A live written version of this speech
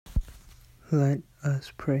Let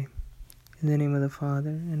us pray. In the name of the Father,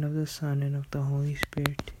 and of the Son, and of the Holy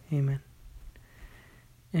Spirit. Amen.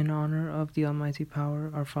 In honor of the almighty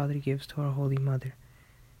power our Father gives to our Holy Mother.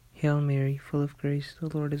 Hail Mary, full of grace, the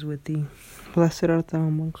Lord is with thee. Blessed art thou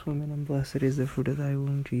amongst women, and blessed is the fruit of thy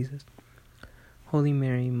womb, Jesus. Holy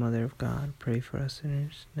Mary, Mother of God, pray for us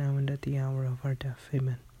sinners, now and at the hour of our death.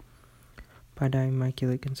 Amen. By thy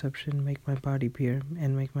immaculate conception, make my body pure,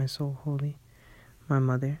 and make my soul holy. My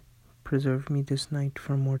Mother, preserve me this night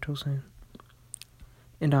from mortal sin,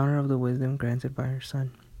 in honor of the wisdom granted by her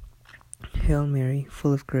Son. Hail Mary,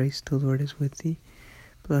 full of grace, the Lord is with thee.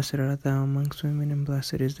 Blessed art thou amongst women, and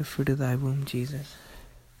blessed is the fruit of thy womb, Jesus.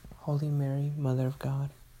 Holy Mary, Mother of God,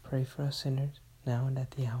 pray for us sinners, now and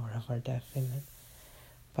at the hour of our death. Amen.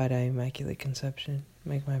 By thy immaculate conception,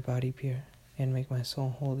 make my body pure, and make my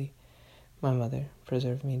soul holy. My Mother,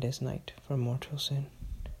 preserve me this night from mortal sin,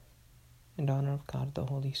 in honor of God the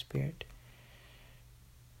Holy Spirit.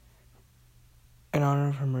 In honor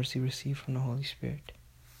of her mercy received from the Holy Spirit.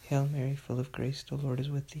 Hail Mary, full of grace, the Lord is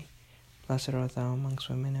with thee. Blessed art thou amongst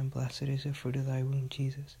women, and blessed is the fruit of thy womb,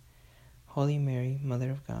 Jesus. Holy Mary, Mother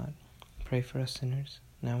of God, pray for us sinners,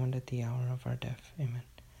 now and at the hour of our death. Amen.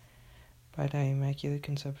 By thy immaculate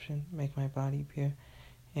conception, make my body pure,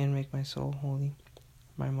 and make my soul holy.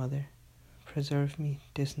 My Mother, preserve me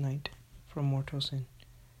this night from mortal sin.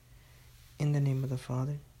 In the name of the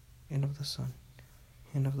Father, and of the Son,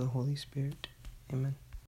 and of the Holy Spirit. Amen.